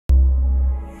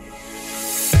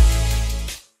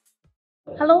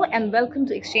Hello and welcome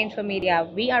to Exchange for Media.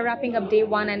 We are wrapping up day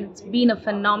one and it's been a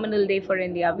phenomenal day for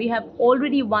India. We have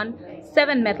already won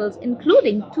 7 medals,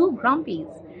 including 2 Grand Prix.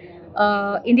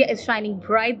 India is shining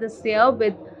bright this year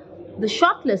with the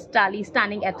shortlist tally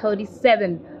standing at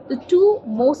 37. The two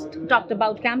most talked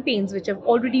about campaigns which have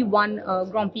already won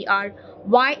Grand Prix are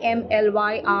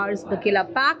YMLYR's The Killer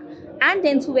Pack and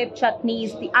Dentsu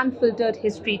Webchutney's The Unfiltered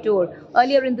History Tour.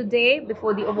 Earlier in the day,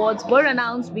 before the awards were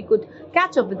announced, we could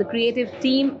catch up with the creative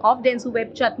team of Dentsu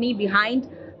Webchutney behind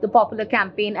the popular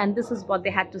campaign, and this is what they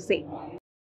had to say.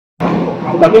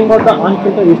 Talking about the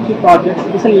Unfiltered History project,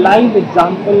 it's a live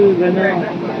example when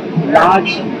a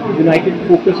large, united,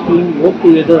 focused team work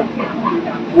together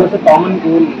towards a common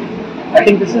goal. I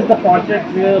think this is the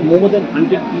project where more than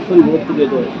 100 people work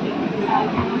together,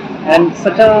 and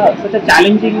such a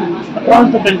challenging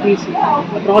across the countries,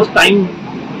 across time,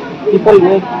 people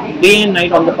work day and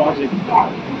night on the project,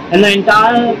 and the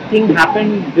entire thing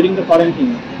happened during the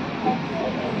quarantine.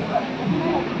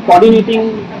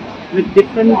 Coordinating with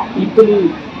different people,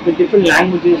 with different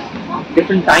languages,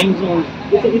 different time zones,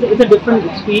 it's a different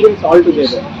experience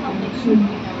altogether.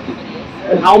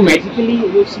 And how magically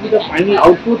you see the final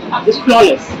output is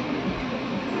flawless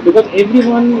because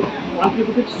everyone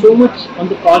contributed so much on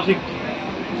the project.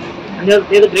 And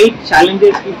there are great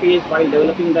challenges we faced while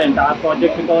developing the entire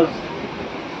project because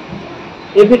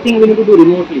everything we need to do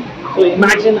remotely. So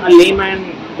imagine a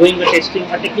layman doing a testing,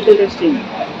 a technical testing.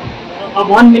 A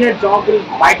 1 minute job will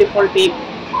by default take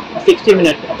a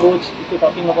 60-minute approach if you're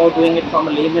talking about doing it from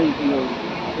a layman view.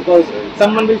 Because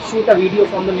someone will shoot a video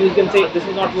from the museum, say this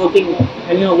is not working,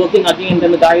 and working again,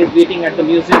 then the guy is waiting at the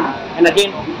museum, and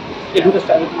again they do the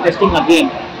testing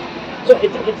again. So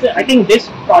I think this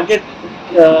project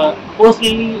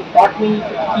personally taught me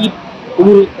to keep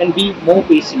cool and be more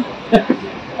patient.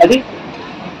 I think.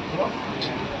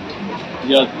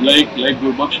 Yeah, like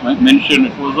Gurbaksh mentioned,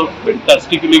 it was a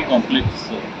fantastically complex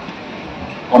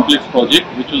project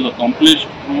which was accomplished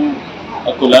through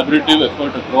a collaborative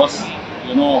effort across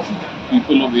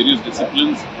people of various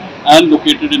disciplines and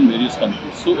located in various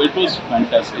countries. So it was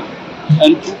fantastic,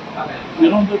 and the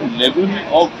level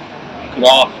of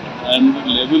craft and the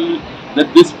level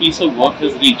that this piece of work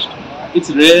has reached. It's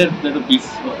rare that a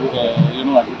piece of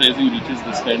advertising reaches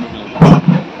this kind of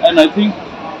level, and I think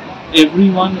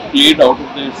everyone played out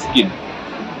of their skin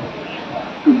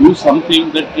to do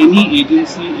something that any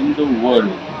agency in the world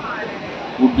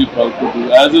would be proud to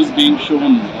do, as is being shown,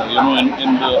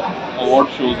 in the award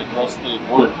shows across the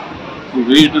world. The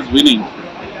way it is winning,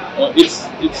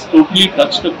 it's totally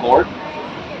touched a chord.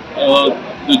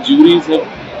 The juries have,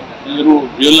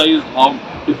 realized how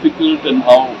difficult and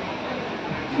how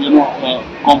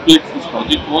complex this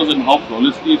project was and how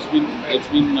flawlessly it's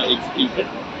been executed.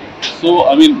 So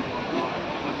I mean,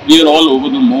 we are all over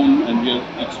the moon and we are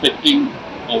expecting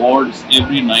awards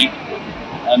every night,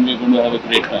 and we're going to have a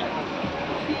great time.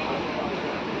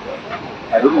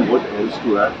 I don't know what else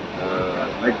to add.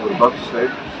 Like Gurbaksh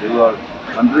said, there were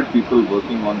 100 people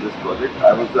working on this project.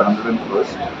 I was the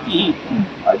 101st.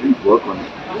 I didn't work on it.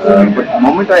 But the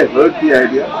moment I heard the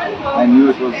idea, I knew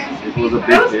it was a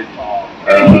big hit.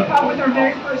 With our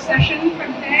very first session for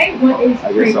today, what is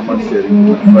I guess someone's sharing.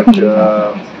 The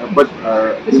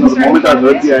moment I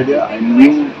heard the idea, I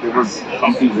knew there was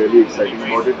something really exciting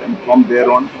about it. And from there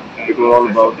on, it was all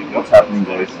about what's happening,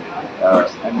 guys.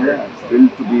 And yeah,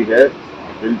 thrilled to be here.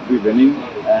 Will be winning,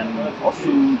 and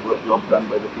awesome job done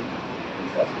by the team.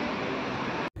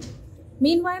 Fantastic.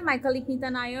 Meanwhile, my colleague Neeta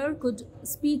Nair could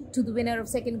speak to the winner of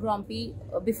second Grand Prix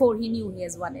before he knew he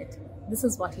has won it. This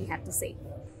is what he had to say.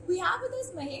 We have with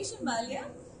us Mahesh Ambalia,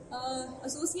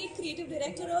 Associate Creative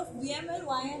Director of VML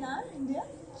YNR India,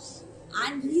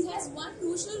 and he has one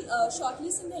crucial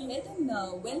shortlist in the health and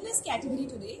wellness category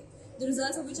today, the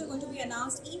results of which are going to be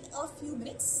announced in a few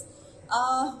minutes.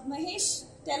 Mahesh,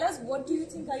 tell us, what do you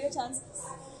think are your chances?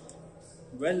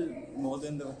 Well, more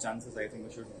than the chances, I think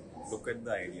we should look at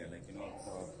the idea.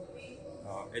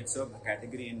 It's a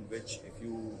category in which if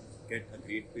you get a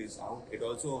great piece out, it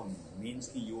also means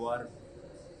that you are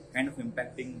kind of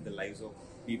impacting the lives of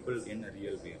people in a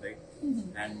real way, right?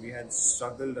 Mm-hmm. And we had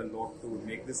struggled a lot to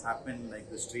make this happen. Like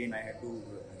the strain, I had to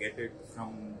get it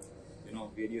from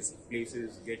various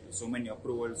places, get so many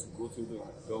approvals, go through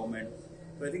the government.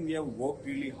 So I think we have worked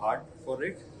really hard for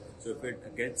it. So if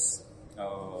it gets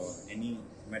any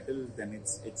medal, then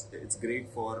it's great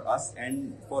for us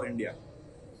and for India.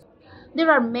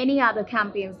 There are many other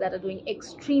campaigns that are doing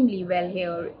extremely well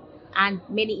here and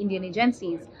many Indian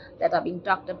agencies that are being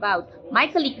talked about. My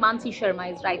colleague Mansi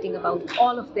Sharma is writing about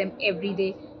all of them every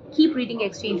day. Keep reading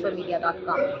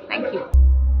exchangeformedia.com. Thank you.